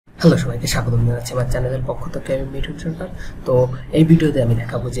Hello সবাইকে স্বাগত জানাচ্ছি আমার চ্যানেলের পক্ষ থেকে। আমি মিঠুন সরকার। তো এই ভিডিওতে আমি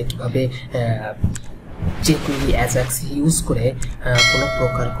দেখাবো যে কিভাবে jQuery ajax ইউজ করে কোনো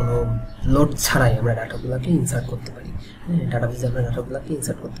প্রকার কোনো লোড ছাড়াই আমরা ডাটাগুলোকে ইনসার্ট করতে পারি, ডাটাবেজে আমরা ডাটাগুলোকে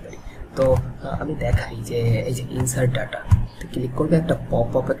ইনসার্ট করতে পারি। তো আমি দেখাই যে এই যে ইনসার্ট ডাটা ক্লিক করবে, একটা পপ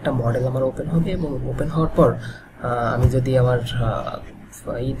আপ একটা মডেল আমার ওপেন হবে এবং ওপেন হওয়ার পর আমি যদি আমার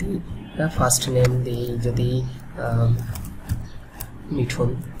দিই ফার্স্ট নেম দিই, যদি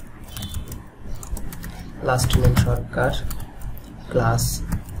মিঠুন, লাস্ট নেম সরকার, ক্লাস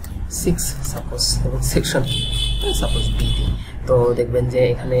 6 সাপোজ এবং সেকশন সাপোজ বি দিই, তো দেখবেন যে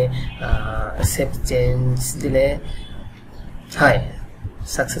এখানে সেভ চেঞ্জ দিলে হাই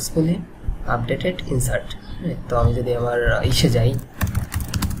সাকসেসফুলি আপডেটেড ইনসার্ট। তো আমি যদি আমার ইসে যাই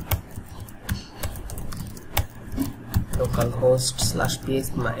লোকাল হোস্ট /php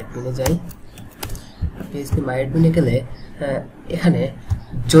myadmin যাই, php myadmin গেলে এখানে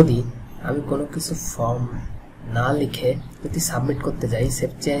যদি আমি কোনো কিছু ফর্ম না লিখে যদি সাবমিট করতে যাই,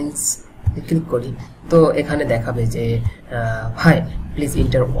 সেভ চেঞ্জ ক্লিক করি, তো এখানে দেখাবে যে high please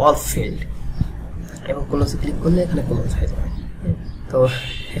enter all field এবং ক্লোজ ক্লিক করলে এখানে ক্লোজ হয়ে যাবে। তো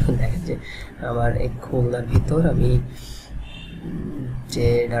এখন দেখেন যে আমার এই খুলনার ভিতর আমি যে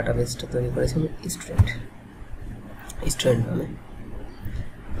ডাটাবেসটা তৈরি করেছি স্টুডেন্ট নামে,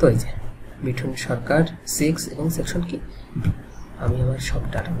 তো এই যে মিঠুন সরকার 6 এবং সেকশন কি বি, আমি আমার সব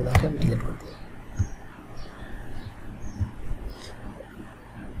ডাটাগুলোকে আমি ডিলিট করে দিই।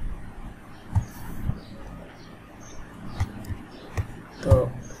 তো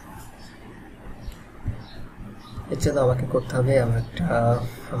এর জন্য আমাকে করতে হবে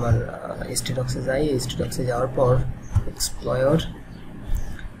আমার stdocs-এ যাই, stdocs-এ যাওয়ার পর এক্সপ্লয়ার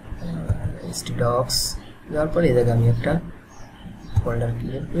stdocs যাওয়ার পর এই জায়গায় আমি একটা ফোল্ডার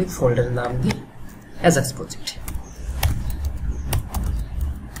ক্রিয়েট করি, ফোল্ডারের নাম দিই ajax project।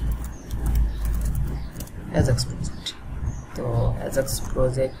 তো ajax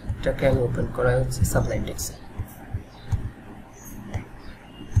প্রজেক্টটাকে আমি ওপেন করা হচ্ছে সাবলাইম টেক্সটে,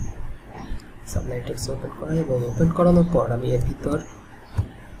 ওপেন করা এবং ওপেন করানোর পর আমি এর ভিতর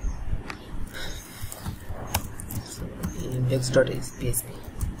index.php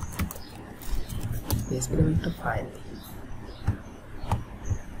নামে একটা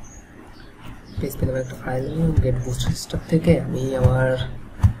ফাইল গেট বুটস্ট্র্যাপ থেকে আমি আমার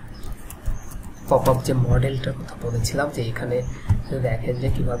পপ আপ যে মডেলটার কথা বলেছিলাম, যে এখানে দেখেন যে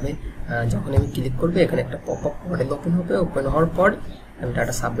কিভাবে যখন আমি ক্লিক করবে এখানে একটা পপ আপ মডেল ওপেন হবে, ওপেন হওয়ার পর আমি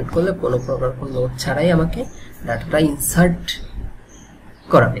ডাটা সাবমিট করলে কোনো প্রকার কোনো লোড ছাড়াই আমাকে ডাটাটা ইনসার্ট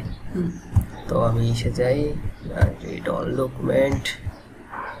করাবে। তো আমি এসে যাই রিড অল ডকুমেন্ট,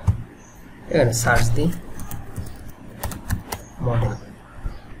 এখানে সার্চ দিই মডেল।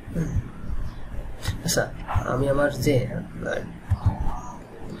 আচ্ছা, আমি আমার যে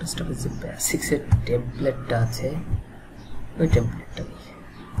বেসিক্সের টেমপ্লেটটা আছে ওই টেমপ্লেটটা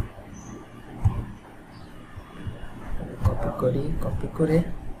কপি করে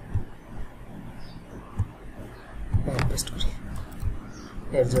পেস্ট করি।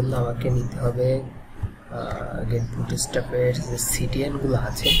 এর জন্য আমাকে নিতে হবে গেট বুটস্ট্র্যাপের যে সিডিএন গুলো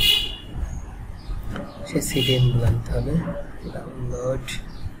আছে সেই সিডিএন গুলো নিতে হবে, ডাউনলোড।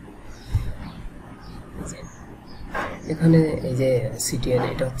 এখানে এই যে সিডিএন,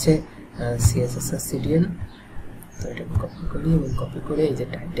 এটা হচ্ছে সিএসএস এর সিডিএন। তো এটাকে কপি করি এবং কপি করে এই যে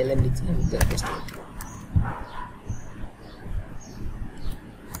টাইটেলের নিচে আমি পেস্ট করি।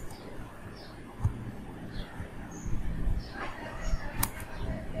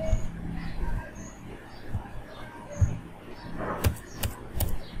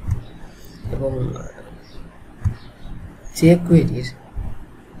 এবং jQuery-র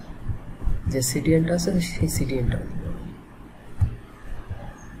যে সিডিএনটা আছে সেই সিডিএনটা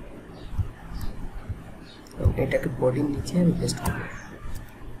এটাকে বডির নিচে আমি পেস্ট করব।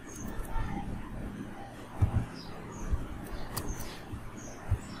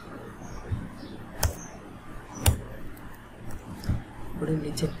 বডির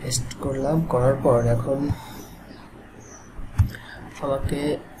নিচে পেস্ট করলাম, করার পর এখন আমাকে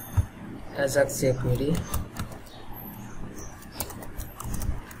ajax jQuery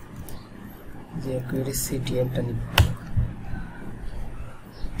CDN-টা নিব।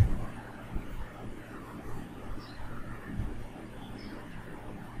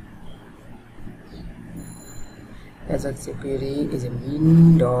 ajax jQuery is a min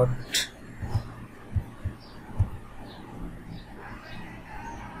dot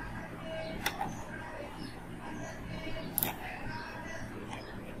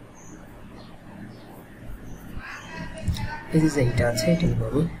এই যে এইটা আছে, এটা নিব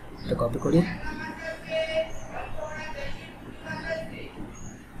আমি, এটা কপি করি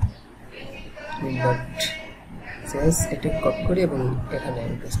min.js এটা কপি করি এবং এখানে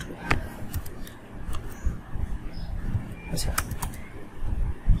পেস্ট করি। আচ্ছা,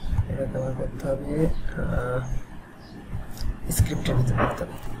 এটা ব্যবহার করতে হবে স্ক্রিপ্টের ভিতরে করতে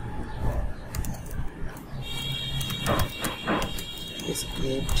হবে।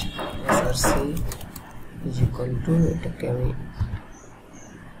 Script src is equal to এটাকে আমি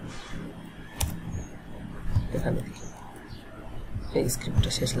এখানে দেখি এই স্ক্রিপ্টটা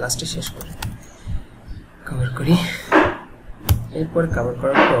লাস্টে শেষ করে কভার করি। এরপর কভার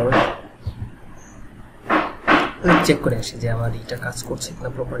করার পর চেক করে আসি যে আমার এটা কাজ করছে কিনা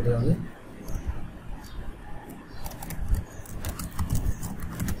প্রপারলি হবে।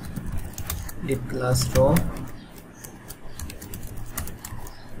 ডিপ ক্লাস রো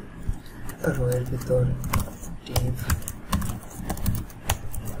এর ভিতর ডিপ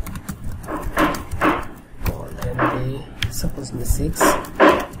suppose the 6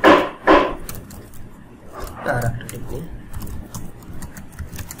 আর একটা ডিপ নেই,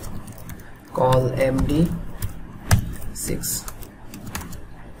 call md 6।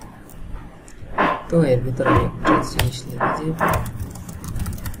 তো এর ভিতরে আমি একটা জিনিস লিখি যে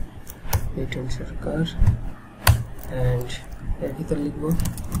Mithun Sarker and এর ভিতর লিখবো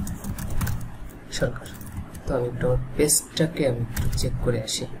Sarker। তো আমি একটু পেজটাকে আমি একটু চেক করে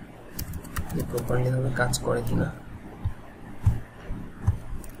আসি যে প্রপারলি ভাবে কাজ করে কিনা।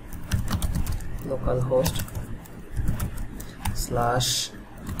 localhost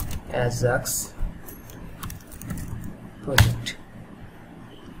 / ajax project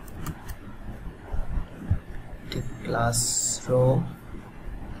class row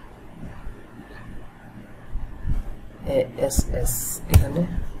ass এখানে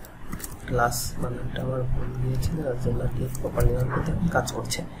ক্লাস মানটা আমার ভুল দিয়েছিল, তার জন্য কি প্রপারলি ভাবে কাজ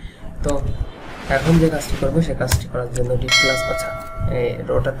করছে। তো এখন যে কাজটি করবো সে কাজটি করার জন্য ডিপ ক্লাস, আচ্ছা এই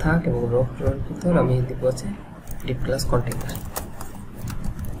রোটা থাক এবং রোর ভিতর আমি দিব হচ্ছে deep class container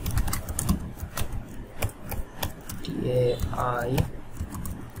TAI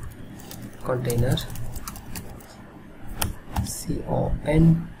container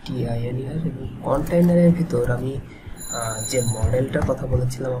CONTAINER এবং কন্টেইনারের ভিতর আমি যে মডেলটার কথা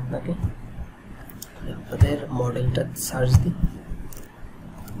বলেছিলাম আপনাকে, আপনাদের মডেলটা সার্চ দিই।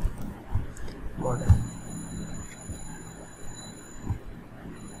 মডেল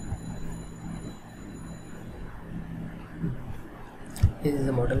এই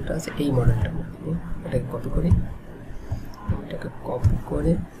যে মডেলটা আছে, এই মডেলটা এটাকে কপি করি, এটাকে কপি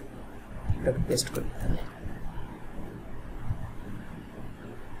করে এটাকে পেস্ট করি এখানে।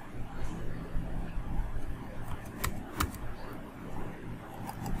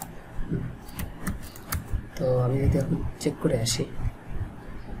 তো আমি যদি এখন চেক করে আসি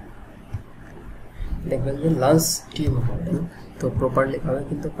দেখবেন যে লাঞ্চ টিম মডেল তো প্রপারলি ভাবে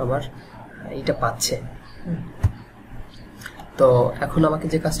কিন্তু আমার এটা পাচ্ছে। তো এখন আমাকে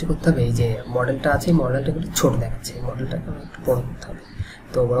যে কাজটি করতে হবে, এই যে মডেলটা আছে মডেলটা একটু ছোট দেখাচ্ছে, মডেলটাকে একটু বড় করতে হবে।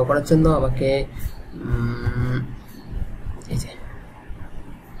 তো বড় করার জন্য আমাকে এই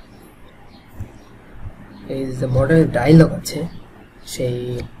যে মডেল ডায়লগ আছে সেই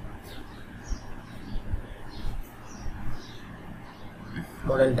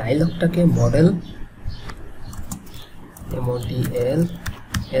মডেল ডায়লগটাকে মডেল MODEL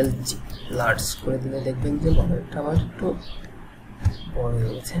লার্জ করে দিলে দেখবেন যে মডেলটা আমার একটু বড়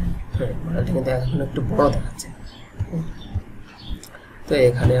হয়ে গেছে। মডেলটা কিন্তু এখন একটু বড় দেখাচ্ছে। তো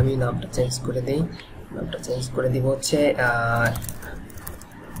এখানে আমি নামটা চেঞ্জ করে দিই, নামটা চেঞ্জ করে দিব হচ্ছে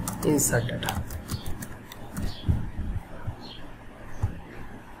ইনসার্ট ডাটা।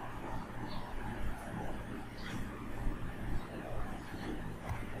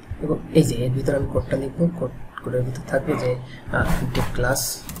 এবং এই যে এর ভিতরে আমি কোডটা লিখবো, কোডের ভিতর থাকবে যে ডিপ ক্লাস,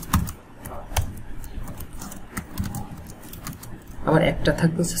 আমার একটা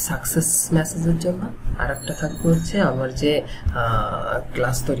থাকবে হচ্ছে সাকসেস মেসেজের জন্য, আর একটা থাকবে হচ্ছে আমার যে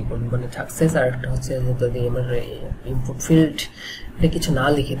ক্লাস তৈরি করবো মানে সাকসেস, আর একটা হচ্ছে যদি আমার ইনপুট ফিল্ড কিছু না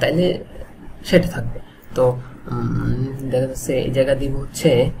লিখে তাইলে সেটা থাকবে। তো দেখা যাচ্ছে এই জায়গা দিব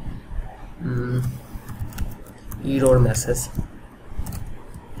হচ্ছে ইরর মেসেজ।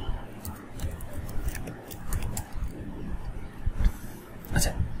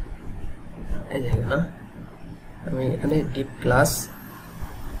 আচ্ছা এই জায়গা না, আমি এখানে ডিপ ক্লাস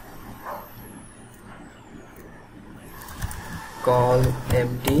কল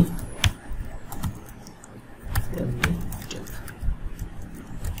এমডি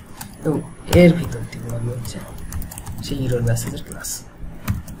এবং এর ভিতর দিব আমি হচ্ছে সেই ইরর মেসেজের class.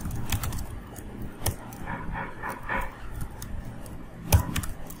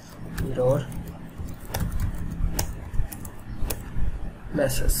 Error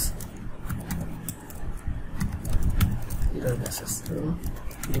message error message এবং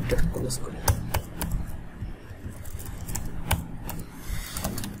ডিপটাকে ক্লোজ করি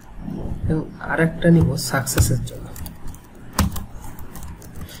এবং আরেকটা নিব সাকসেসের জন্য।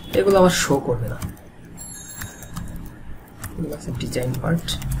 এগুলো আমার শো করবে না, এগুলো আছে ডিজাইন পার্ট,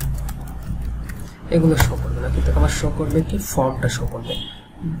 এগুলো শো করবে না, কিন্তু আমার শো করবে কি ফর্মটা শো করবে।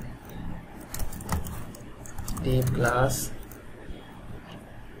 div class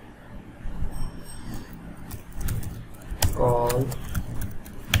call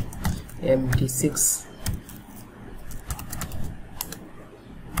md6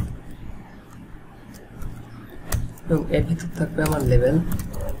 এবং এর ভিতর থাকবে আমার লেভেল,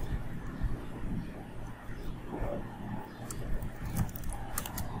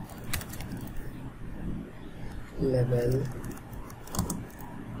 লেভেল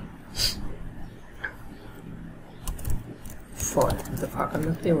ফর ফাঁকা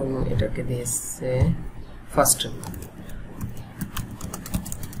রাখতে এবং এটাকে দিয়েছে ফার্স্ট নেম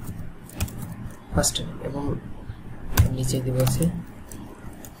এবং নিচে দিব আছে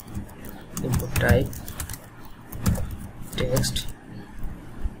ইনপুট টাইপ টেক্সট,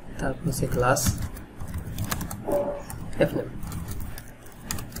 তারপর হচ্ছে ক্লাস fname।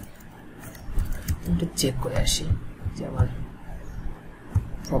 একটু চেক করে আসি যে আমার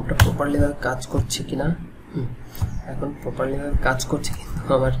ফর্মটা প্রপারলি কাজ করছে কিনা। এখন প্রপারলি কাজ করছে,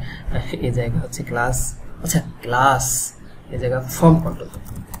 কিন্তু আমার এই জায়গা হচ্ছে ক্লাস, আচ্ছা ক্লাস এই জায়গা ফর্ম কন্ট্রোল,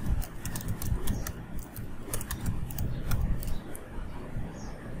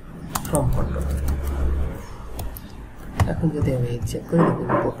 এখন যদি আমি চেক করি দেখুন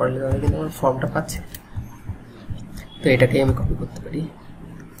প্রপারলি ভাবে কিন্তু আমার ফর্মটা পাচ্ছে। তো এটাকে আমি কপি করতে পারি,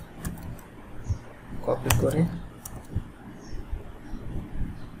 কপি করে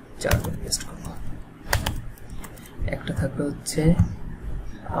চারবার পেস্ট করব। একটা থাকবে হচ্ছে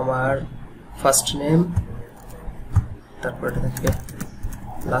আমার ফার্স্ট নেম, তারপর এটা থাকবে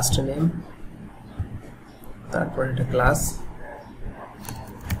লাস্ট নেম, তারপর এটা ক্লাস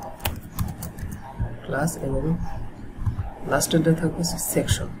এবং লাস্টেরটা থাকবে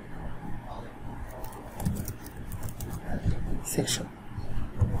সেকশন সেকশন,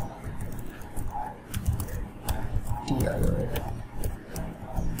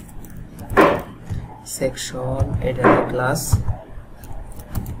 এটা ক্লাস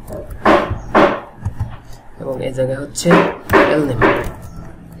এবং এই জায়গায় হচ্ছে এল নেম।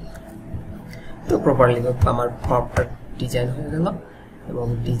 তো প্রপারলি আমার ফর্মটা ডিজাইন হয়ে গেল এবং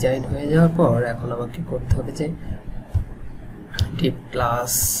ডিজাইন হয়ে যাওয়ার পর এখন আমাকে করতে হবে যে ডিপ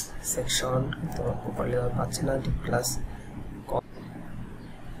ক্লাস সেকশন, তো প্রপারলি পাচ্ছে না ডিপ ক্লাস।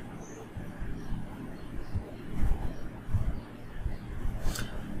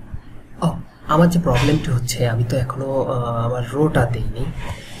 আমার যে প্রবলেমটা হচ্ছে আমি তো এখনো আমার রোটা দেইনি,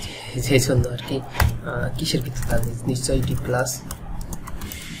 যে জন্য আর কি কিসের ভিতর থাকবে, নিশ্চয়ই ডিপ ক্লাস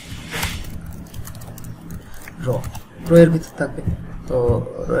রো এর ভিতর থাকবে। তো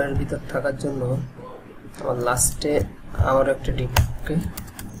রো এর ভিতর থাকার জন্য আমার লাস্টে আমার একটা ডিপকে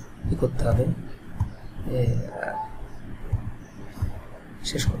কি করতে হবে,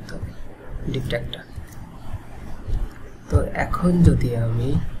 শেষ করতে হবে ডিপ ট্যাগটা। তো এখন যদি আমি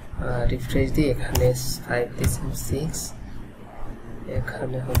রিফ্রেশ দিই, এখানে 5 দিয়েছি 6,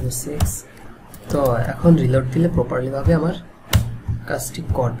 এখানে হবে 6, তো এখন রিলোড দিলে প্রপারলি ভাবে আমার কাজটি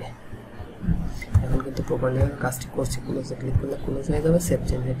করবে। এখন কিন্তু প্রপারলি ভাবে কাজটি করছে, ক্লোজে ক্লিক করলে ক্লোজ হয়ে যাবে, সেভ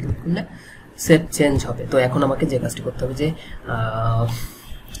চেঞ্জে ক্লিক করলে সেভ চেঞ্জ হবে। তো এখন আমাকে যে কাজটি করতে হবে যে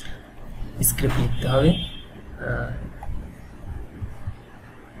স্ক্রিপ্ট লিখতে হবে।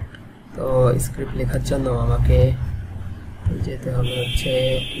 তো স্ক্রিপ্ট লেখার জন্য আমাকে যেতে হবে হচ্ছে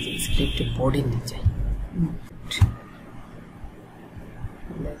স্ক্রিপ্ট বডির নিচে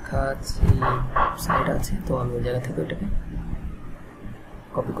লেখা সাইড আছে, তো আমি ওই জায়গা থেকে ওইটাকে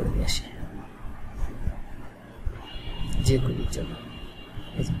কপি করে নিয়ে আসি jqueryর জন্য।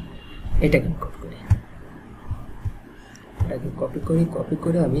 এটাকে কপি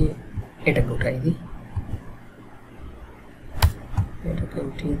করে আমি এটাকে উঠাই দিই, এটাকে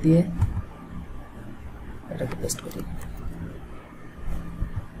উঠিয়ে দিয়ে এটাকে পেস্ট করি।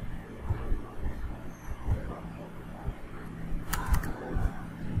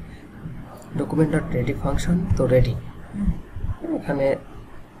 document.ready ফাংশন তো রেডি। এখানে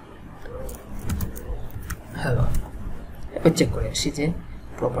হ্যালো, এবার চেক করে আসি যে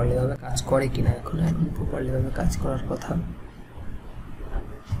প্রপারলি ভাবে কাজ করে কিনা। এখন প্রপারলি ভাবে কাজ করার কথা।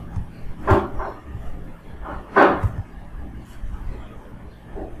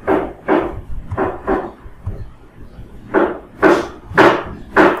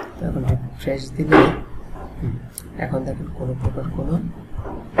 এখন রিফ্রেশ দিলে এখন দেখেন কোনো প্রকার কোনো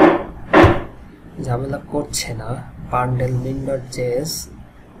ঝামেলা করছে না, বান্ডেল min.js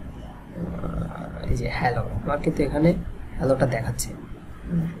এই যে হ্যালো, আমার কিন্তু এখানে হ্যালোটা দেখাচ্ছে।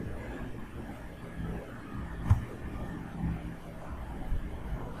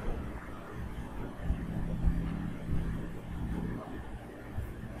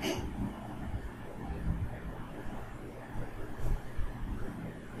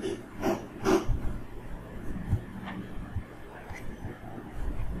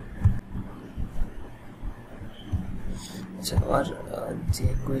 আর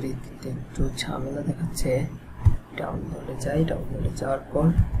jQuery তে একটু ঝামেলা দেখাচ্ছে। ডাউনলোডে যাই, ডাউনলোডে যাওয়ার পর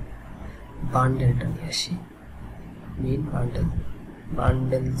বান্ডেলটা নিয়ে আসি, মেইন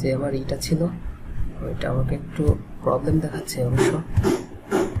বান্ডেল যে আমার এইটা ছিল ওইটা আমাকে একটু প্রবলেম দেখাচ্ছে অবশ্য।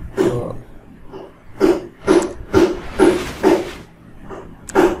 তো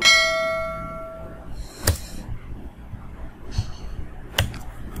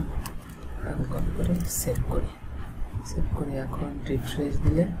এখন কপি করে সেভ করি, এখন রিফ্রেশ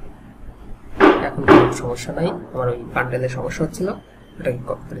দিলে এখন কোনো সমস্যা নাই। আমার ওই বান্ডেলের সমস্যা হচ্ছিল, ওটাকে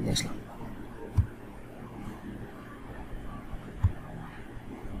কপি করে নিয়ে আসলাম।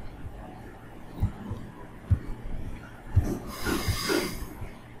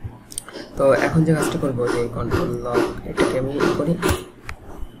 তো এখন যে কাজটা করবো যে কন্ট্রোল লক এটাকে আমি করি।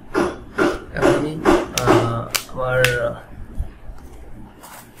 এখন আমি আমার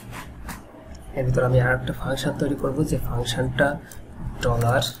এর ভিতরে আমি আর একটা ফাংশন তৈরি করব, যে ফাংশনটা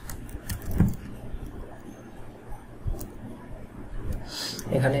ডলার,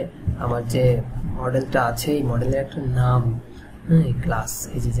 এখানে আমার যে মডেলটা আছে এই মডেলের একটা নাম, এই ক্লাস,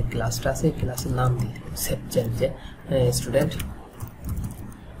 এই যে ক্লাসটা আছে এই ক্লাসের নাম দিয়ে দেব। Save চেঞ্জে student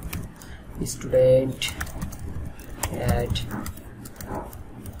add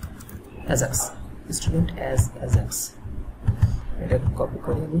ajax, student as ajax, এটা কপি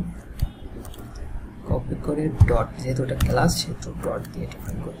করে আমি কপি করে ডট, যেহেতু এটা ক্লাস সেহেতু ডট দিয়ে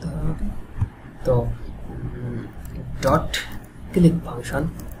ডিফাইন করতে হবে আমাকে। তো ডট ক্লিক ফাংশন,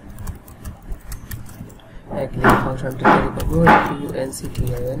 ক্লিক ফাংশনটা তৈরি করবো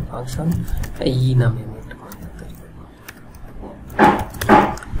unctin ফাংশন এই নামে আমি একটা ফাংশন তৈরি করবো।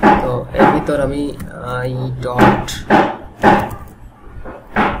 তো এর ভিতর আমি এই ডট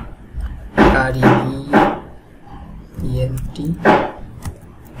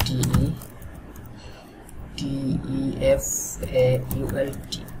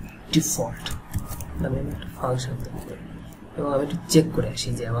ডিফল্ট নামে আমি একটা ফাংশন তৈরি করি এবং আমি একটু চেক করে আসি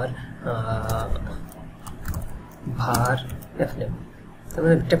যে আমার var fname, তার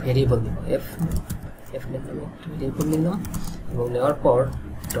মানে একটা ভেরিয়েবল দিব, fname নামে একটা ভেরিয়েবল নিলাম এবং নেওয়ার পর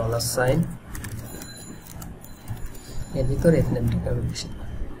ডলার সাইন, এর ভিতরে fnameটাকে আমি বেশি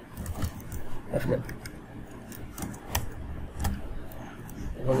fname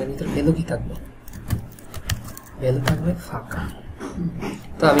এবং এর ভিতরে ভ্যালু কি থাকবে, ভ্যালু থাকবে ফাঁকা।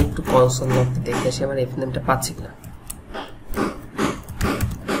 তো আমি একটু কনসোল লগ দেখে আসি আমার fnameটা পাচ্ছি কিনা।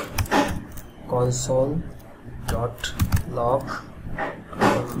 কনসোল ডট লগ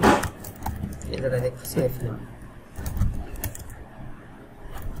এই জায়গায় দেখতেছি fname,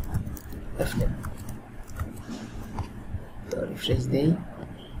 তো রিফ্রেশ দেই,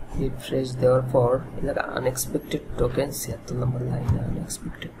 রিফ্রেশ দেওয়ার পর এই জায়গায় আনএক্সপেক্টেড টোকেন 76 নম্বর লাইনে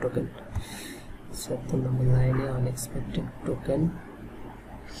আনএক্সপেক্টেড টোকেন, 76 নম্বর লাইনে আনএক্সপেক্টেড টোকেন।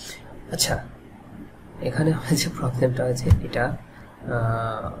 আচ্ছা, এখানে আমার যে প্রবলেমটা আছে এটা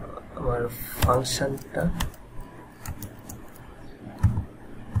আমার ফাংশনটা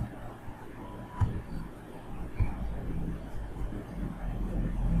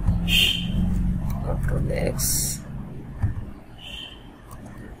কন্ট্রোল এক্স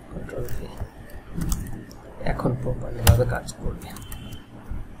কন্ট্রোল ভি এখন প্রপারলি ভাবে কাজ করবে।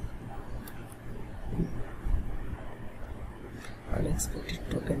 unexpected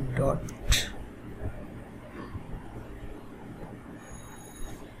token dot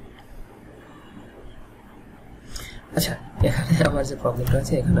আচ্ছা, এখানে আমার যে প্রবলেমটা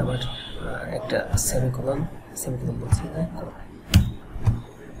আছে এখানে আমার একটা সেমিকোলন বলছি না,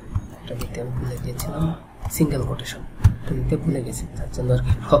 এটা দিতে আমি ভুলে গিয়েছিলাম, সিঙ্গেল কোটেশন এটা দিতে ভুলে গেছি, তার জন্য আর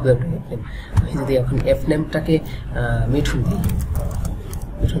কি প্রবলেমটা। আমি যদি এখন fnameটাকে মিঠুন দিই,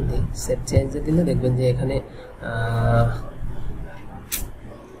 সেভ চেঞ্জে দিলে দেখবেন যে এখানে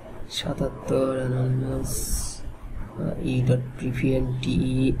 77 anonymous e.prevent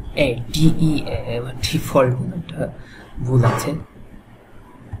ডিফল্ট একটা ভুল আছে,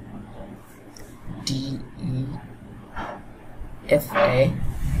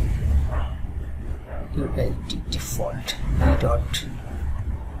 default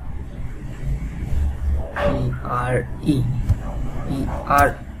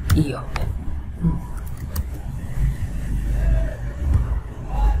e.ere হবে।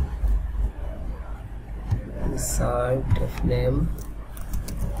 insert fname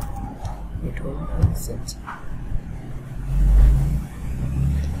Mithun change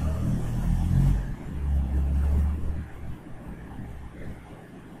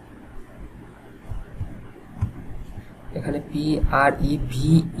এখানে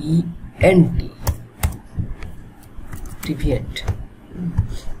prevent prevent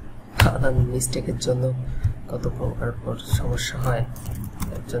মিস্টেকের জন্য কত প্রকার সমস্যা হয়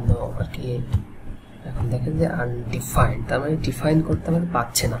এর জন্য আর কি এখন দেখেন যে আনডিফাইন্ড তার মানে ডিফাইন করতে আমাকে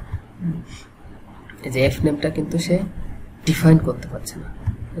পাচ্ছে না এই যে fname টা কিন্তু সে ডিফাইন করতে পারছে না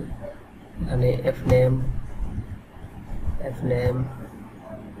এখানে fname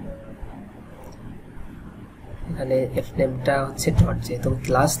এখানে fname টা হচ্ছে ডট যেহেতু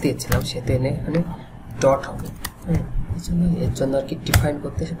ক্লাস দিয়েছিলাম সেটা এখানে ডট হবে এর জন্য আর কি ডিফাইন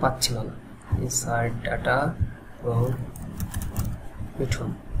করতে সে পাচ্ছিল না ইনসার্ট ডাটা এবং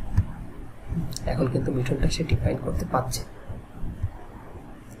মিঠুন এখন কিন্তু মিঠুনটা সে ডিফাইন করতে পারছে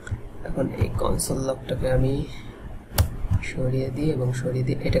এখন এই কনসোল লগটাকে আমি সরিয়ে দিই এবং সরিয়ে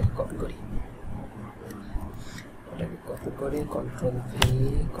দিয়ে এটাকে কপি করি কন্ট্রোল ভি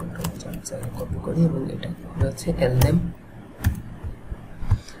কন্ট্রোল জায়গায় কপি করি এবং এটা হচ্ছে lname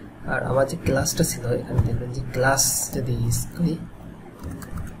আর আমার যে ক্লাসটা ছিল এখানে দেখবেন যে ক্লাস যদি ইউজ করি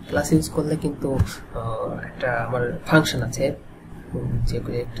ক্লাস ইউজ করলে কিন্তু একটা আমার ফাংশন আছে যে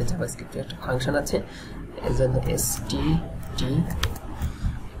করে একটা জাভাস্ক্রিপ্টে একটা ফাংশন আছে এর জন্য std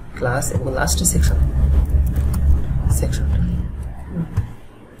ক্লাস এবং লাস্টে সেকশন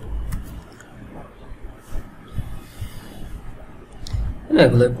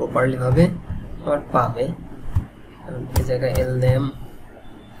এগুলো প্রপারলি ভাবে আর পাবে এই জায়গায় lname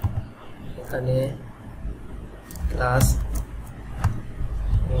এখানে ক্লাস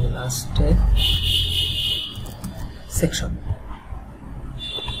এবং লাস্টে সেকশন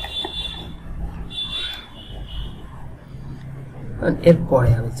এরপরে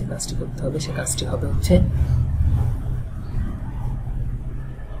আমি যে কাজটি করতে হবে সে কাজটি হবে হচ্ছে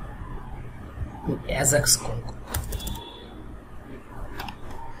ajax কল করব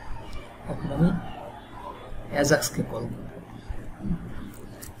এখন আমি ajax কে কল করব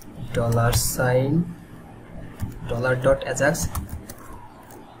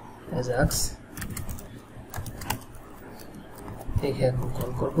 $$.ajax এখানে এখন কল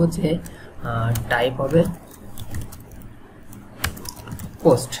করব যে টাইপ হবে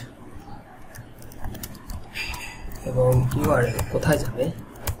পোস্ট এবং ইউআরএল কোথায় যাবে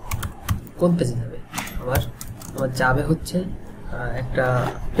কোন পেজে যাবে আমার যাবে হচ্ছে একটা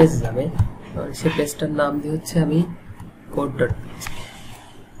পেজ যাবে সেই পেজটার নাম দিয়ে হচ্ছে আমি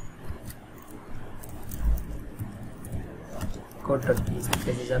code.php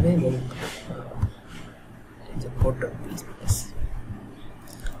পেজে যাবে এবং এই যে code.php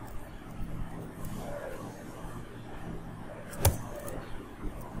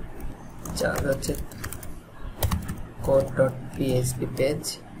যাবে হচ্ছে code.php পেজ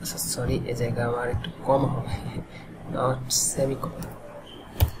সরি এই জায়গা আমার একটু কম হবে নট সেমিকোলন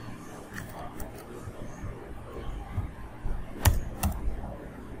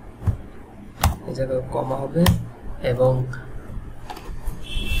এই জায়গায় কমা হবে এবং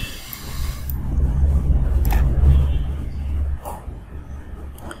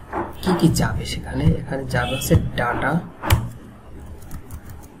কি যাবে সেখানে এখানে যাবে হচ্ছে ডাটা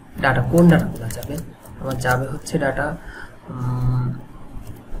কোন ডাটাগুলো যাবে আমার যাবে হচ্ছে ডাটা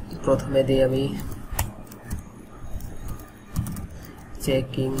প্রথমে দিয়ে আমি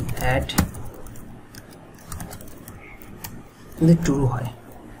চেকিং অ্যাড যদি ট্রু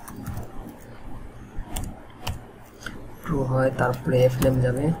হয় তারপরে fname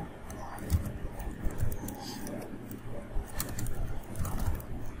যাবে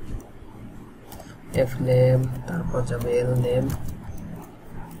fname তারপর যাবে lname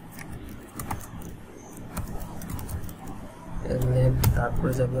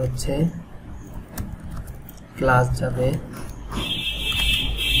তারপরে যাবে হচ্ছে ক্লাস যাবে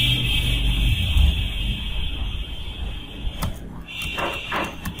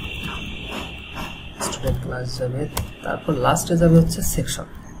স্টুডেন্ট ক্লাস যাবে তারপর লাস্টে যাবে হচ্ছে সেকশন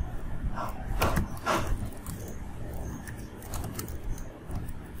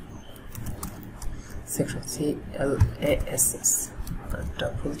CLASS একটা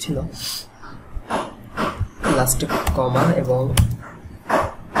ভুল ছিল লাস্টে কমা এবং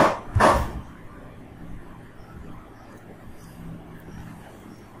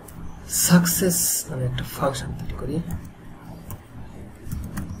সাকসেস নামে একটা ফাংশন তৈরি করি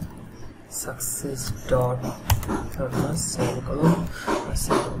success dot semicolon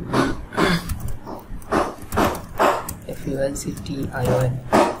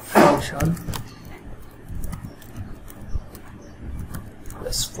function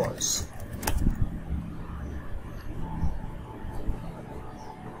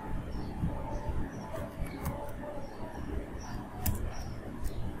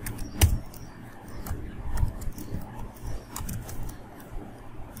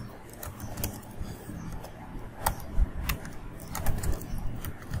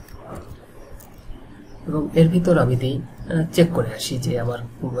এবং এর ভিতর আমি দেই চেক করে আসি যে আমার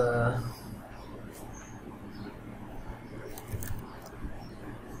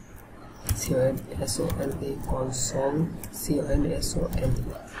console console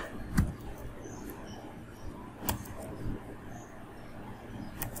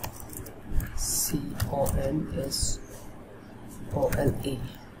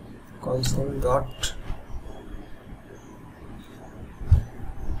console dot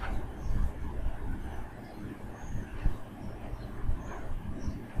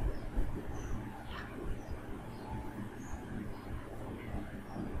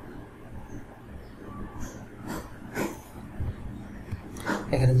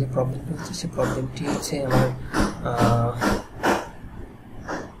এখানে যে প্রবলেমটা হচ্ছে সেই প্রবলেমটি হচ্ছে আমার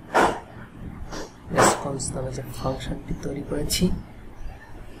রেসপন্স নামে যে ফাংশনটি তৈরি করেছি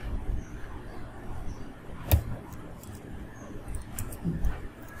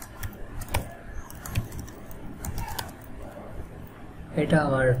এটা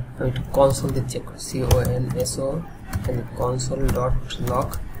আমার আমি একটু কনসোল দিয়ে চেক করি console dot log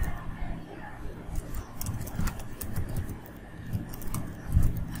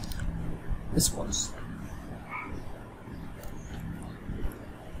response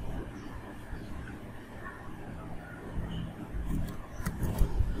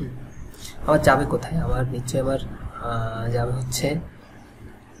আমার যাবে কোথায় আমার নিচে আমার যাবে হচ্ছে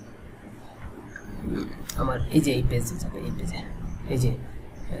আমার এই যে এই পেজে যাবে এই পেজে এই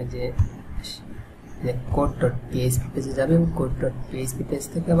যে code.php পেজে যাবে এবং code.php পেজ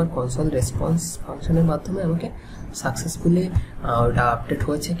থেকে আমার কনসোল রেসপন্স ফাংশনের মাধ্যমে আমাকে সাকসেসফুলি ওটা আপডেট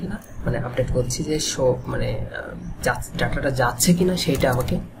হয়েছে কিনা মানে আপডেট করছি যে শো মানে ডাটাটা যাচ্ছে কিনা সেটা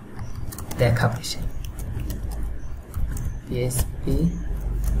আমাকে দেখাবে সে php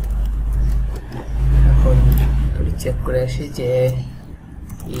এখন একটু চেক করে আসি যে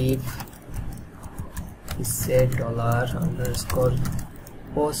if set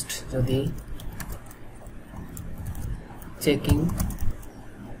 $_post যদি checking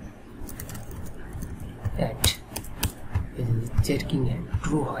at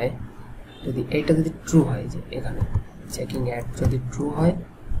true হয় যদি এটা যদি true হয় যে এখানে checking at যদি true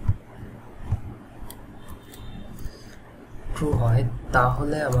হয়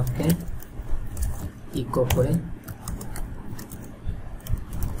তাহলে আমাকে ইকো করে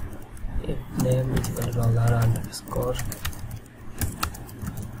name is equal to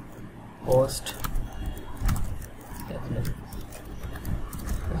 $_post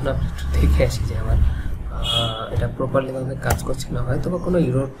দেখে আসি যে আমার এটা প্রপারলি ভাবে কাজ করছে না হয়তো বা কোনো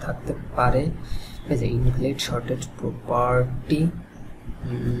এরর থাকতে পারে এই যে ইনভ্যালিড শর্টেজ প্রপার্টি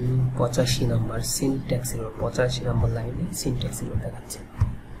 85 নম্বর সিনট্যাক্স এরর 85 নম্বর লাইনে সিনট্যাক্স এরর দেখাচ্ছে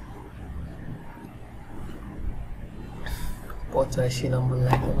 85 নম্বর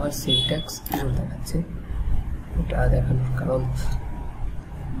লাইনে আমার সিনট্যাক্স এরর দেখাচ্ছে এটা দেখানোর কারণ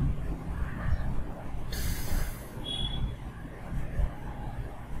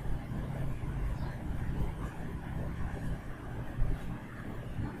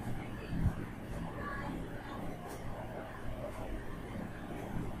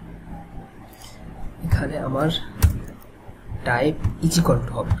এখানে আমার টাইপ ইজ ইকুয়াল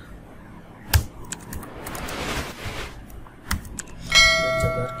টু হবে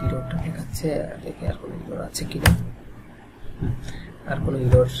কি এররটা দেখাচ্ছে দেখি আর কোনো এরর আছে কিনা আর কোনো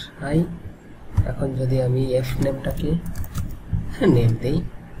এরর নাই এখন যদি আমি এফ নেমটাকে নেম দেই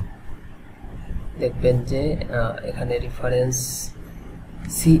দেখবেন যে এখানে reference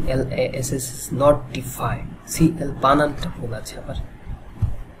CLASS is not defined CL বানানটা ভুল আছে আবার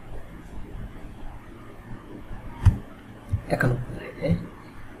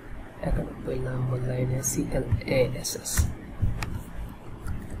 91 নম্বর লাইনে CLASS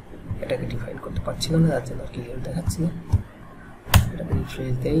এটাকে ডিফাইন করতে পারছি না তার জন্য ক্লিয়ার দেখাচ্ছি না এটাকে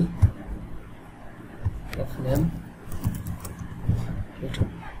রিফ্রেশ দেই fname মিঠুন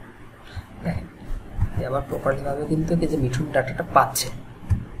দেখেন আবার প্রপারলি ভাবে কিন্তু এই যে মিঠুন ডাটাটা পাচ্ছে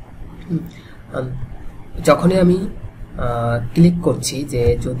যখনই আমি ক্লিক করছি যে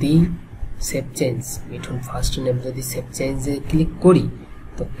যদি save change Mithun first name যদি সেভ চেঞ্জে ক্লিক করি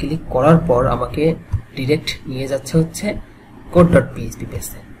তো ক্লিক করার পর আমাকে ডাইরেক্ট নিয়ে যাচ্ছে হচ্ছে code.php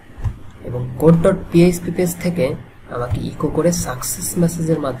পেজে এবং code.php পেজ থেকে আমাকে ইকো করে সাকসেস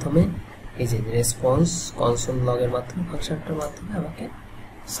মেসেজের মাধ্যমে এই যে রেসপন্স কনসোল লগের মাধ্যমে ফাংশনটার মাধ্যমে আমাকে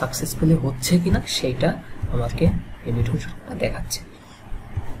সাকসেসফুলি হচ্ছে কিনা সেইটা আমাকে এই মিঠুন সংখ্যাটা দেখাচ্ছে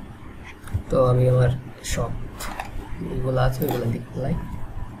তো আমি আমার সব এগুলো আছে ওইগুলো দেখলাই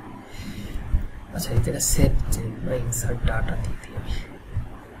আচ্ছা এই জায়গায় সেভ চেঞ্জ বা ইনসার্ট ডাটা দিয়ে দিই আমি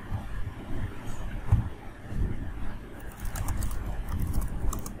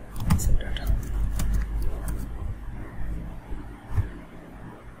ইনসার্ট ডাটা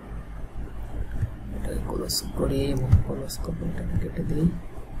ক্লোজ করে এবং ক্লোজ করে এটাকে কেটে দিই,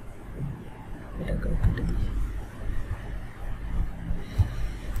 এটাকে কেটে দিই।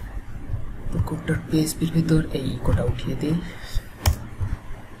 তো কোডটার পিএইচপির ভিতর এই ইকোটা উঠিয়ে দিই।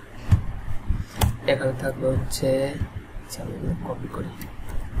 এখানে থাকবে হচ্ছে, আমি কপি করি,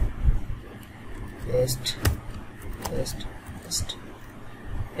 paste paste paste,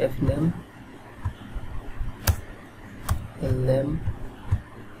 F name এল নেম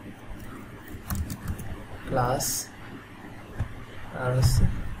ক্লাস আর হচ্ছে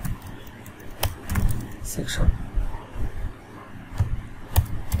সেকশন,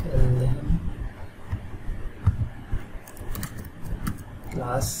 এল নেম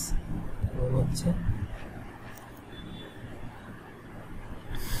ক্লাস এবং হচ্ছে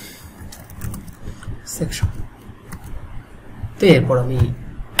সেকশন। তো এরপর আমি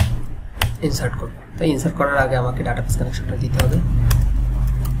ইনসার্ট করব। তো ইনসার্ট করার আগে আমাকে ডাটাবেস কানেকশনটা দিতে হবে।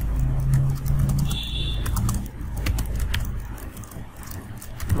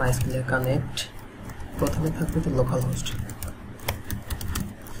 MySQL কানেক্ট, প্রথমে থাকবে তো লোকাল হোস্ট,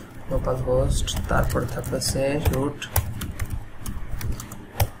 তারপর থাকবে সে রুট,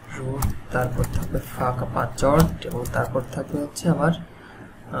 তারপর থাকবে ফাঁকা পাসওয়ার্ড এবং তারপর থাকবে হচ্ছে আমার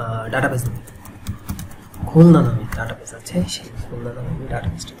ডাটাবেস নেম। খুলনা নামে ডাটাবেস আছে, সেই খুলনা নামে আমি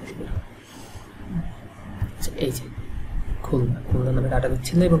ডাটাবেসটা তৈরি করি। এই যে খুলনা নামে ডাটাবেস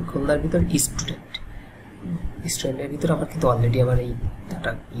ছিল এবং খুলনার ভিতর স্টুডেন্টের ভিতর আমার কিন্তু অলরেডি আমার এই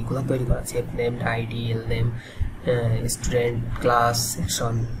ডাটা এইগুলো তৈরি করা আছে, নেম, আইডি, এল নেম, স্টুডেন্ট, ক্লাস,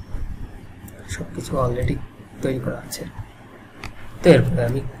 সেকশন, সব কিছু অলরেডি তৈরি করা আছে। তো এরপরে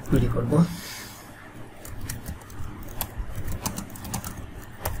আমি তৈরি করব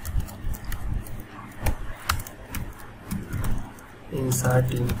insert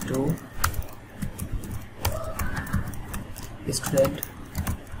into student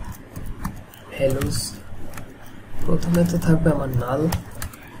values। প্রথমে তো থাকবে আমার নাল,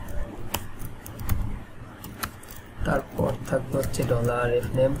 তারপর থাকবে হচ্ছে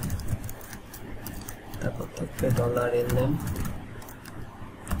 $fname, তারপর থাকবে $lname,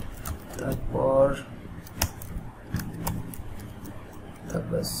 তারপর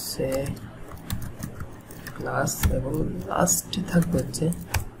থাকবে সে ক্লাস এবং লাস্টে থাকবে হচ্ছে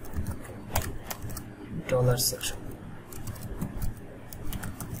 $section।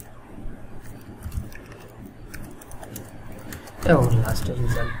 এবং লাস্টের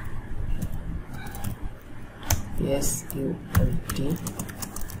রেজাল্ট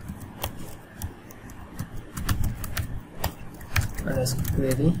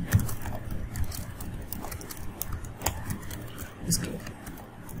query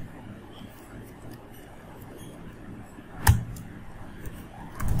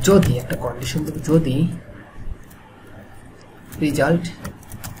যদি একটা কন্ডিশন দেবে, যদি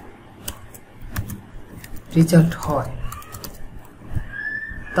রেজাল্ট হয়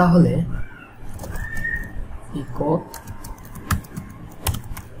তাহলে eco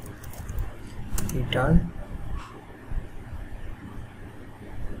return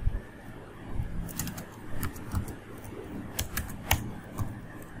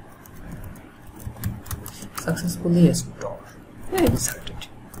successfully stored and inserted।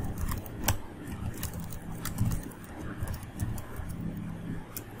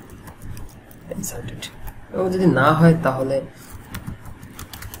 এবং যদি না হয় তাহলে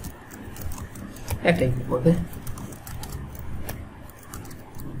একটাই করবে,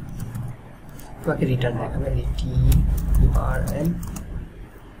 তোমাকে রিটার্ন দেখাবে,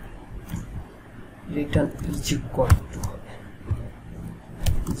 রিটার্ন ইজ ইকুয়াল টু হবে,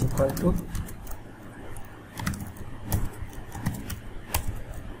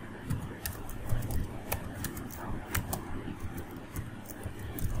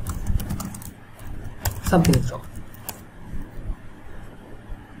 something is wrong।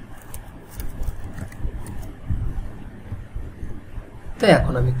 তো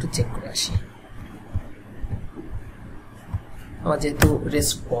এখন আমি একটু চেক করে আসি। আমার যেহেতু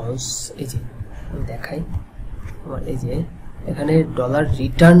রেসপন্স, এই যে আমি দেখাই, আমার এই যে এখানে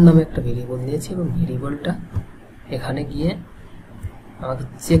 $রিটার্ন নামে একটা ভেরিয়েবল দিয়েছি এবং ভেরিয়েবলটা এখানে গিয়ে আমাকে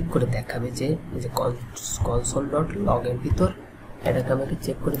চেক করে দেখাবে যে console.log এর ভিতর এটাকে আমাকে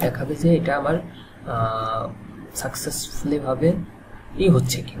চেক করে দেখাবে যে এটা আমার সাকসেসফুলি ভাবে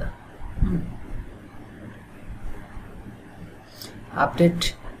হচ্ছে কিনা, আপডেট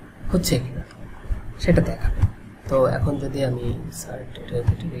হচ্ছে কিনা সেটা দেখাবে। তো এখন যদি আমি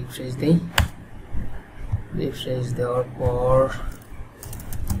রিফ্রেশ দিই, রিফ্রেশ দেওয়ার পর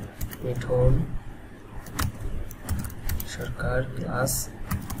মিঠুন সরকার ক্লাস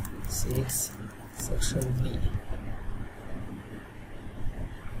 6 সেকশন বি,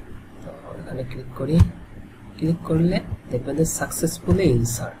 তো এখানে ক্লিক করি, ক্লিক করলে দেখবেন যে সাকসেসফুলি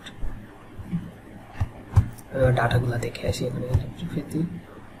ইনসার্ট। ডাটাগুলো দেখে আসি। এখানে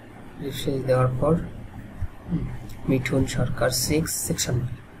রিফ্রেশ দেওয়ার পর মিঠুন সরকার 6 সেকশন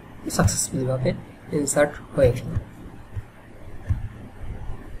সাকসেসফুলি ভাবে ইনসার্ট হয়ে গেল।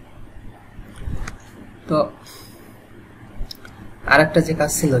 তো আরেকটা যে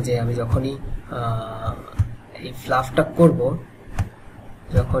কাজ ছিল যে আমি যখনই এই ফ্লাফটা করব,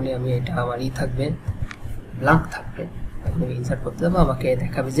 যখনই আমি এটা আমার থাকবে ব্ল্যাঙ্ক থাকবে, তখন আমি ইনসার্ট করতে যাবো, আমাকে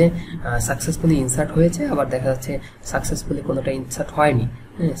দেখাবে যে সাকসেসফুলি ইনসার্ট হয়েছে, আবার দেখা যাচ্ছে সাকসেসফুলি কোনোটা ইনসার্ট হয়নি,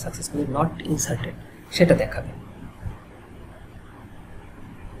 সাকসেসফুলি নট ইনসার্টেড সেটা দেখাবে।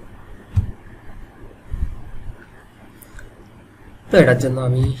 তো এটার জন্য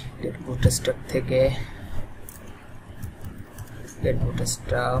আমি বুটস্ট্র্যাপ থেকে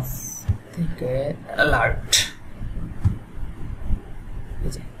অ্যালার্ট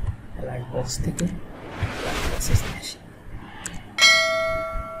বক্স থেকে মেসেজ নিয়ে আসি।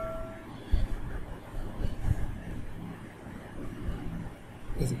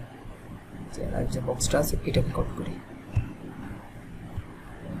 এই যে অ্যালার্ট যে বক্সটা আছে এটাকে কপি করি।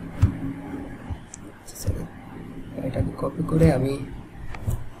 এটাকে কপি করে আমি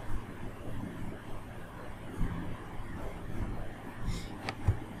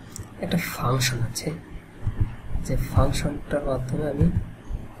একটা ফাংশন আছে, যে ফাংশনটার মাধ্যমে আমি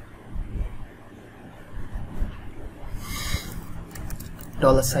 $,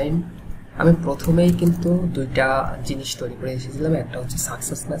 আমি প্রথমেই কিন্তু দুইটা জিনিস তৈরি করে এসেছিলাম, একটা হচ্ছে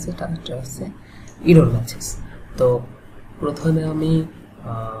সাকসেস মেসেজ আর একটা হচ্ছে এরর মেসেজ। তো প্রথমে আমি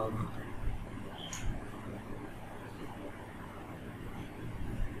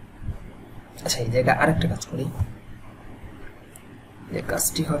আচ্ছা এই জায়গায় আরেকটা কাজ করি, যে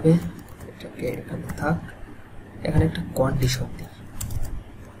কাজটি হবে এটাকে এখানে থাক, এখানে একটা কন্ডিশন দিই,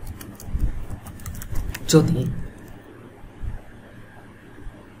 যদি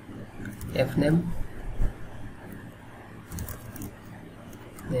fname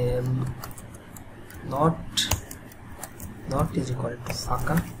not is equal to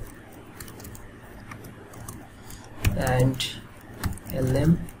ফাঁকা and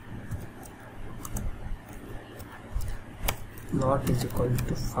lname not is equal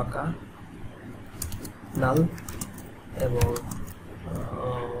to ফাঁকা null এবং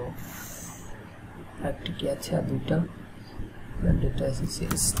একটা কি আছে আর দুইটা ডেটা আছে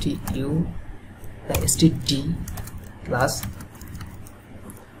std plus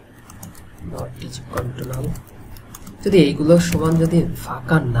not is equal to null। যদি এইগুলো সমান যদি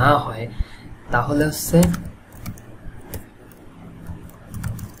ফাঁকা না হয় তাহলে হচ্ছে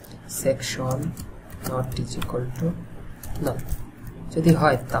section not is equal to null। যদি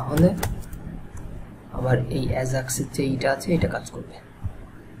হয় তাহলে আবার এই ajax এর যে এটা আছে এটা কাজ করবে।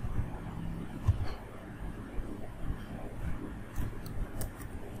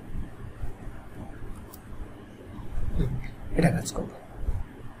 এটা কাজ করবে।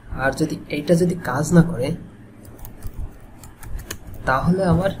 আর যদি এইটা যদি কাজ না করে তাহলে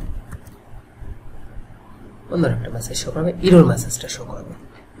আমার অন্য একটা মেসেজ শো করবে, এরর মেসেজটা শো করবে।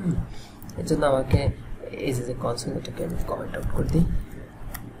 এর জন্য আমাকে এই যে কনসোল এটাকে আমি কমেন্ট আউট করে দিই।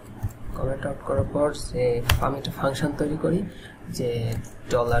 কমেন্ট আউট করার পর যে আমি একটা ফাংশন তৈরি করি, যে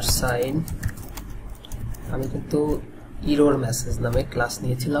 $, আমি কিন্তু এরর মেসেজ নামে ক্লাস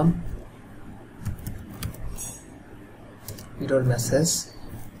নিয়েছিলাম। error message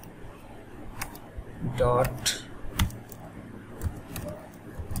dot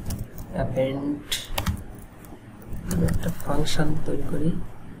append একটা ফাংশন তৈরি করি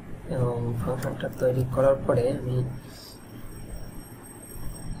এবং ফাংশনটা তৈরি করার পরে আমি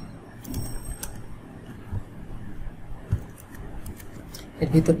এর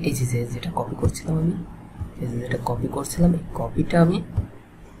ভিতর এই যে যেটা কপি করছিলাম আমি এই যে যেটা কপি করছিলাম এই কপিটা আমি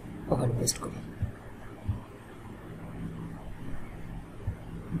ওখানে পেস্ট করি।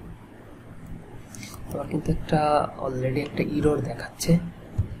 তোমার কিন্তু একটা অলরেডি একটা এরর দেখাচ্ছে,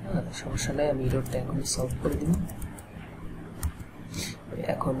 সমস্যা নাই, আমি এররটা এখন সলভ করে দিব।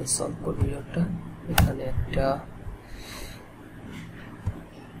 এখন সলভ করব এররটা। এখানে একটা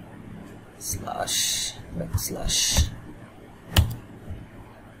স্ল্যাশ ব্যাকস্ল্যাশ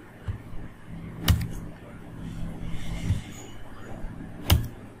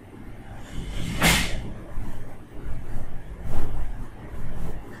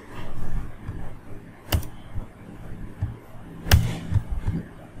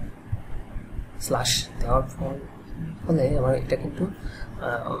স্ল্যাশ দেওয়ার ফলে আমার এটা কিন্তু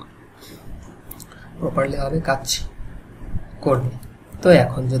প্রপারলি ভাবে কাজ করবে। তো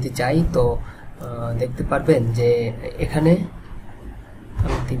এখন যদি যাই তো দেখতে পারবেন যে এখানে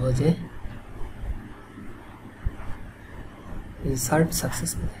আমি দিব যে insert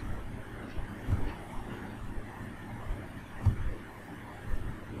successfully.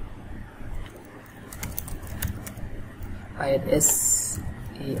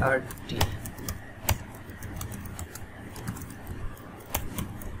 INSERT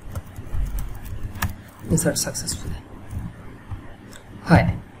insert successfully. Hi,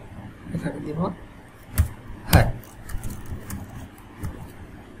 এখানে দিব hi.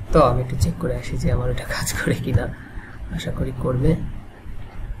 তো আমি একটু চেক করে আসি যে আমার এটা কাজ করে কিনা। আশা করি করবে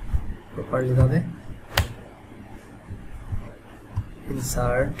প্রপারলি ভাবে।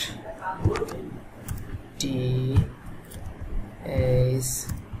 insert t s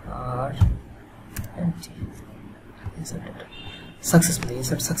r and t insert successfully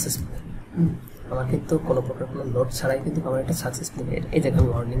insert successfully. আমার কিন্তু কোনো প্রকার কোনো লোড ছাড়াই কিন্তু আমার এটা সাকসেসফুলি এই জায়গায়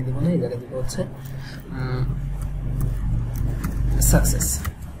আমি ওয়ার্নিং দিব না, এই জায়গায় দিব হচ্ছে সাকসেস।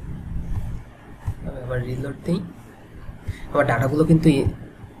 আমি আবার রিলোড দিই, আমার ডাটাগুলো কিন্তু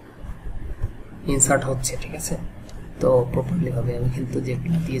ইনসার্ট হচ্ছে, ঠিক আছে। তো প্রপারলি ভাবে আমি কিন্তু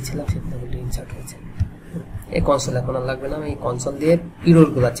যেগুলো দিয়েছিলাম সেগুলো কিন্তু ইনসার্ট হয়েছে। এই কনসোল এখন আর লাগবে না, আমি কনসোল দিয়ে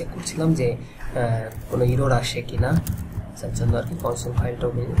ইরোরগুলো চেক করছিলাম যে কোনো ইরোর আসে কিনা, যার জন্য আর কি কনসোল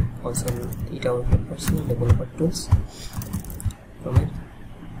ফাইলটাও কনসোল এটাও ওপেন করছিলাম, ডেভেলপার টুলস।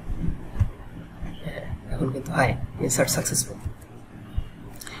 এখন কিন্তু হাই ইনসার্ট সাকসেসফুল।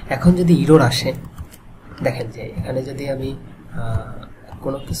 এখন যদি ইরোর আসে, দেখেন যে এখানে যদি আমি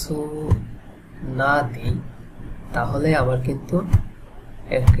কোনো কিছু না দিই তাহলে আমার কিন্তু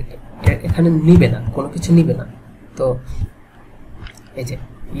এখানে নিবে না, কোনো কিছু নিবে না। তো এই যে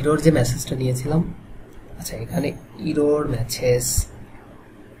ইরোর যে মেসেজটা নিয়েছিলাম, আচ্ছা এখানে ইরোর মেসেজ,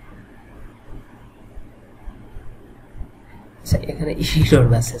 আচ্ছা এখানে ইরোর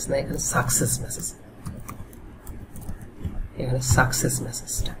মেসেজ না, এখানে সাকসেস মেসেজ, এখানে সাকসেস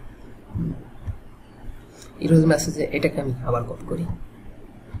মেসেজটা ইরোর মেসেজে, এটাকে আমি আবার কপি করি।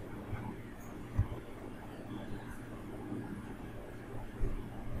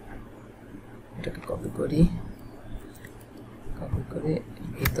 এটাকে কপি করি, কপি করে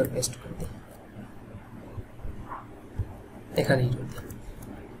ভিতর পেস্ট করে দিই, এখানে ইরোর দিই,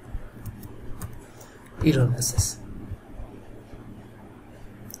 error message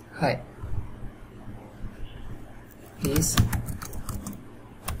high please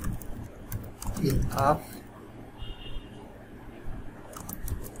fill up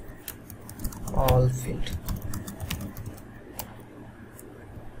all field.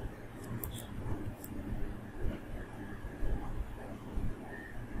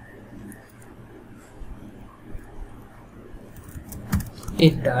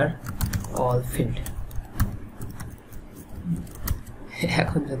 Enter all field.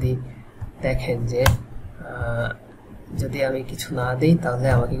 এখন যদি দেখেন যে যদি আমি কিছু না দেই তাহলে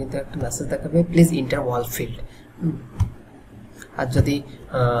আমাকে কিন্তু একটা মেসেজ দেখাবে প্লিজ এন্টার অল ফিল্ড। আর যদি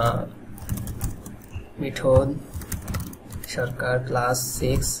মিঠুন সরকার ক্লাস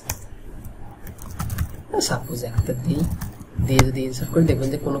 6 সাপোজ একটা দিই, দিয়ে যদি ইনসার্ট করে দেখবেন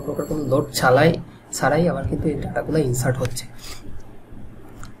যে কোনো প্রকার কোনো লোড ছাড়াই আমার কিন্তু এই ডাটাগুলো ইনসার্ট হচ্ছে।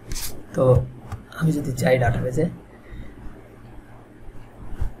 তো আমি যদি যাই ডাটাবেজে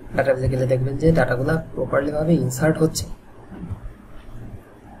গেলে দেখবেন যে ডাটাগুলো প্রপারলি ভাবে ইনসার্ট হচ্ছে।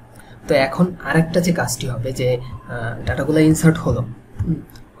 তো এখন আরেকটা যে কাজটি হবে যে ডাটাগুলো ইনসার্ট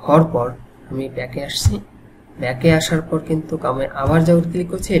হওয়ার পর আমি ব্যাকে আসছি, ব্যাকে আসার পর কিন্তু আমি আবার যখন ক্লিক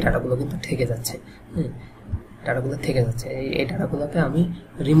করছি এই ডাটাগুলো কিন্তু থেকে যাচ্ছে, ডাটাগুলো থেকে যাচ্ছে। এই ডাটাগুলোকে আমি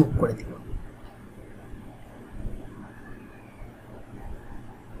রিমুভ করে দিব।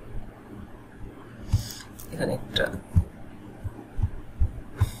 এখানে একটা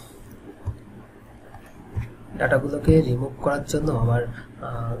ডাটাগুলোকে রিমুভ করার জন্য আমার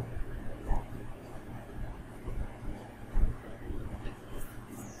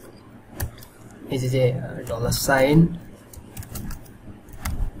এই যে ডলার সাইন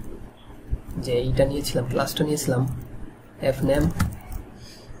যে এইটা নিয়েছিলাম, ক্লাসটা নিয়েছিলাম এফ নেম,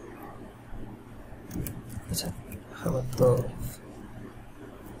 আচ্ছা আমার তো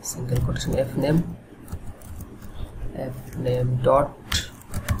single quotation F name dot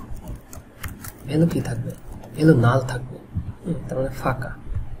value কি থাকবে, ভ্যালু নাল থাকবে, তার মানে ফাঁকা,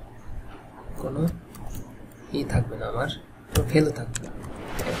 কোনো ই থাকবে না, আমার তো ভ্যালু থাকবে।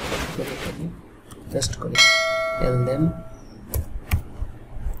 পেস্ট করি এল নেম,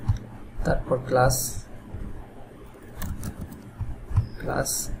 তারপর ক্লাস,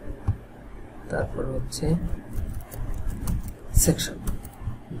 তারপর হচ্ছে সেকশন।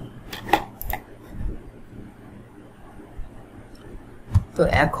 তো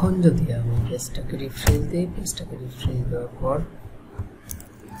এখন যদি আমি পেজটাকে রিফ্রেশ দিই, পেজটাকে রিফ্রেশ দেওয়ার পর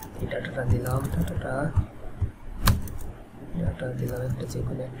এই ডাটাটা দিলাম, ডাটাটা ডাটা দিলাম একটা, যে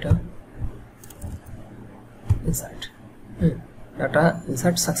কোনো একটা ইনসার্ট। Data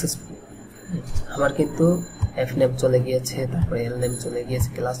insert successful. আমার কিন্তু এফ নেম চলে গিয়েছে, তারপরে এল নেম চলে গিয়েছে,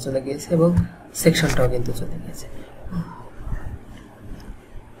 ক্লাস চলে গিয়েছে এবং সেকশনটাও কিন্তু চলে গিয়েছে।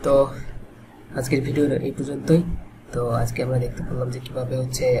 তো আজকের ভিডিও এই পর্যন্তই। তো আজকে আমরা দেখতে পেলাম যে কিভাবে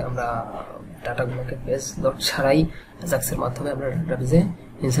হচ্ছে আমরা ডাটাগুলোকে বেস ডট ছাড়াই অ্যাজাক্সের মাধ্যমে আমরা ডাটাবেজে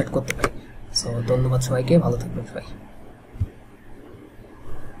ইনসার্ট করতে পারি। সো ধন্যবাদ সবাইকে, ভালো থাকবেন সবাই।